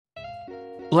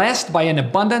Blessed by an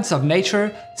abundance of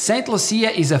nature, St.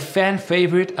 Lucia is a fan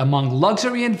favorite among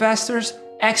luxury investors,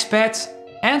 expats,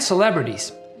 and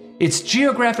celebrities. Its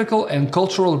geographical and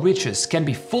cultural riches can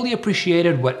be fully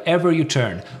appreciated wherever you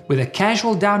turn, with a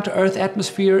casual down-to-earth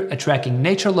atmosphere attracting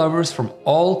nature lovers from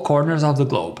all corners of the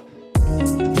globe.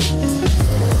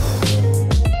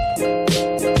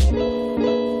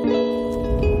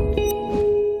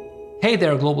 Hey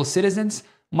there, global citizens!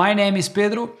 My name is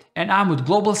Pedro, and I'm with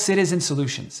Global Citizen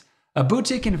Solutions, a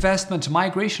boutique investment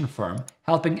migration firm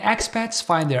helping expats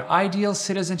find their ideal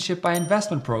Citizenship by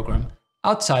Investment program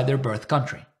outside their birth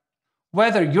country.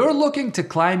 Whether you're looking to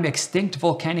climb extinct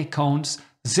volcanic cones,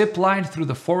 zip line through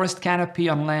the forest canopy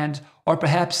on land, or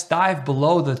perhaps dive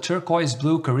below the turquoise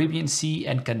blue Caribbean Sea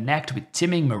and connect with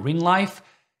teeming marine life,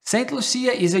 St.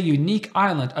 Lucia is a unique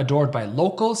island adored by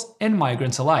locals and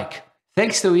migrants alike.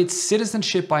 Thanks to its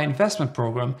Citizenship by Investment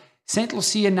program, St.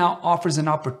 Lucia now offers an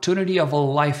opportunity of a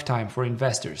lifetime for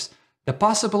investors, the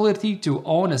possibility to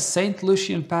own a St.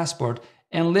 Lucian passport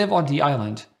and live on the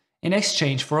island in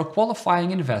exchange for a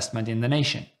qualifying investment in the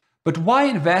nation. But why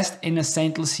invest in a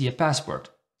St. Lucia passport?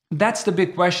 That's the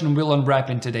big question we'll unwrap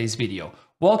in today's video,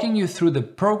 walking you through the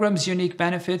program's unique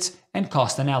benefits and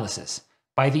cost analysis.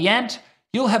 By the end,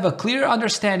 you'll have a clear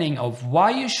understanding of why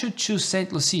you should choose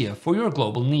St. Lucia for your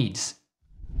global needs.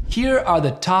 Here are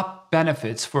the top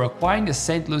benefits for acquiring a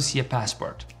St. Lucia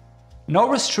passport. No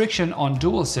restriction on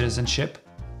dual citizenship,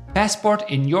 passport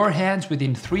in your hands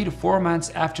within 3 to 4 months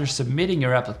after submitting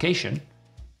your application,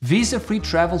 visa-free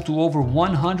travel to over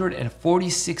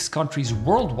 146 countries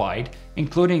worldwide,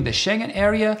 including the Schengen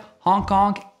area, Hong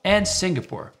Kong, and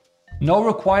Singapore. No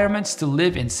requirements to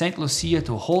live in St. Lucia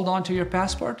to hold on to your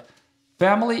passport.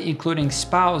 Family, including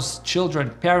spouse, children,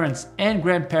 parents, and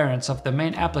grandparents of the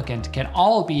main applicant, can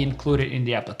all be included in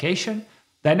the application.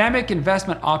 Dynamic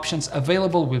investment options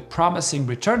available with promising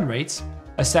return rates.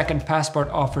 A second passport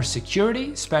offers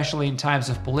security, especially in times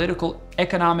of political,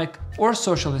 economic, or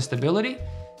social instability.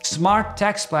 Smart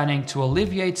tax planning to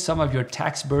alleviate some of your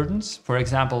tax burdens. For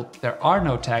example, there are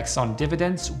no tax on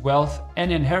dividends, wealth,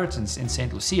 and inheritance in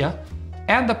St. Lucia.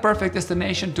 And the perfect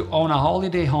destination to own a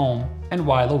holiday home and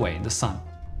while away in the sun.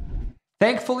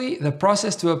 Thankfully, the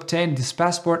process to obtain this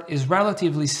passport is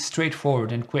relatively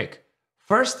straightforward and quick.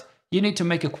 First, you need to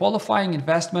make a qualifying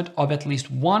investment of at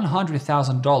least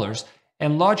 $100,000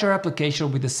 and lodge your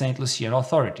application with the St. Lucian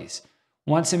authorities.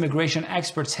 Once immigration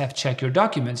experts have checked your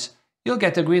documents, you'll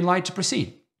get the green light to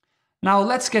proceed. Now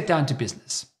let's get down to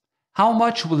business. How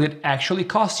much will it actually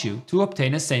cost you to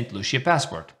obtain a St. Lucia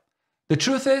passport? The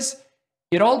truth is,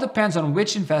 it all depends on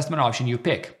which investment option you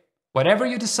pick. Whatever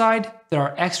you decide, there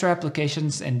are extra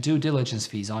applications and due diligence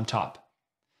fees on top.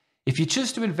 If you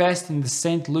choose to invest in the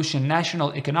St. Lucian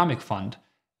National Economic Fund,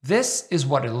 this is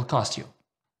what it'll cost you.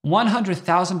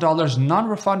 $100,000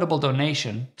 non-refundable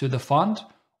donation to the fund,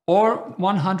 or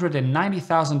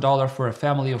 $190,000 for a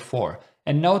family of 4.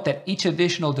 And note that each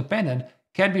additional dependent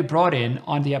can be brought in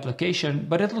on the application,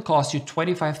 but it'll cost you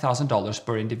 $25,000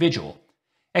 per individual.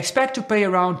 Expect to pay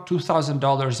around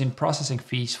 $2,000 in processing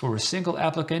fees for a single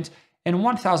applicant and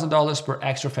 $1,000 per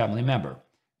extra family member.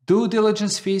 Due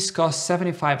diligence fees cost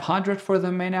 $7,500 for the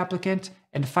main applicant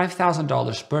and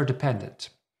 $5,000 per dependent.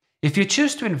 If you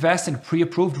choose to invest in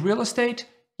pre-approved real estate,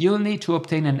 you'll need to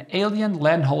obtain an alien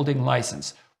landholding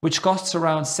license, which costs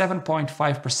around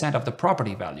 7.5% of the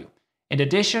property value. In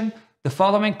addition, the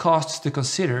following costs to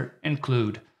consider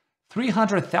include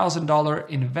 $300,000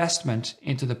 investment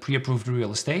into the pre-approved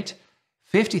real estate,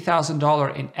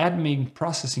 $50,000 in admin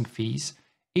processing fees.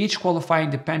 Each qualifying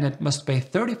dependent must pay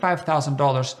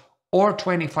 $35,000 or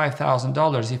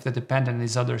 $25,000 if the dependent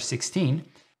is under 16,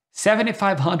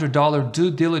 $7,500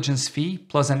 due diligence fee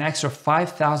plus an extra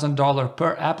 $5,000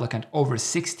 per applicant over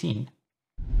 16.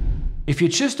 If you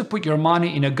choose to put your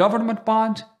money in a government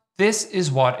bond, this is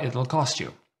what it'll cost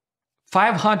you.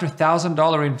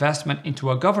 $500,000 investment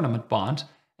into a government bond,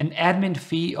 an admin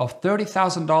fee of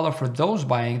 $30,000 for those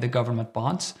buying the government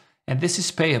bonds, and this is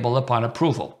payable upon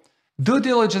approval. Due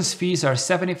diligence fees are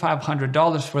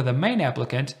 $7,500 for the main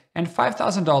applicant and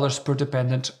 $5,000 per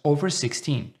dependent over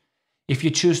 16. If you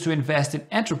choose to invest in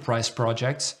enterprise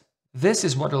projects, this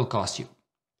is what it'll cost you.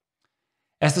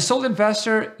 As the sole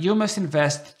investor, you must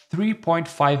invest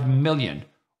 $3.5 million,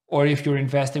 or if you're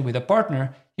investing with a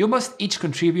partner, you must each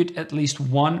contribute at least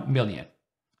 $1 million.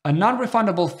 A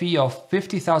non-refundable fee of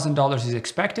 $50,000 is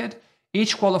expected.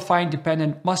 Each qualifying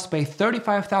dependent must pay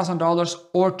 $35,000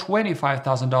 or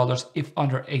 $25,000 if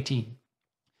under 18.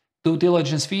 Due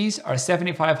diligence fees are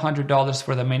 $7,500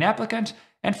 for the main applicant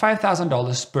and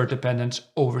 $5,000 per dependent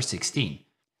over 16.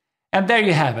 And there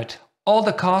you have it. All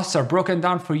the costs are broken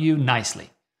down for you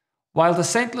nicely. While the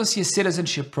St. Lucia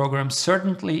Citizenship Program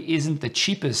certainly isn't the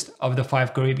cheapest of the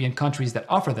 5 Caribbean countries that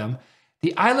offer them,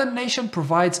 the island nation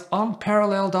provides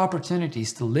unparalleled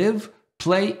opportunities to live,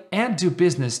 play, and do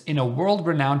business in a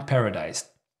world-renowned paradise.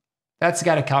 That's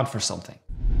gotta count for something.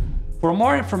 For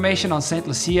more information on St.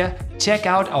 Lucia, check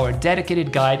out our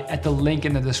dedicated guide at the link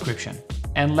in the description.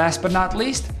 And last but not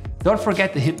least, don't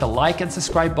forget to hit the like and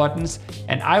subscribe buttons,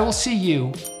 and I will see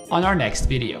you on our next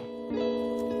video.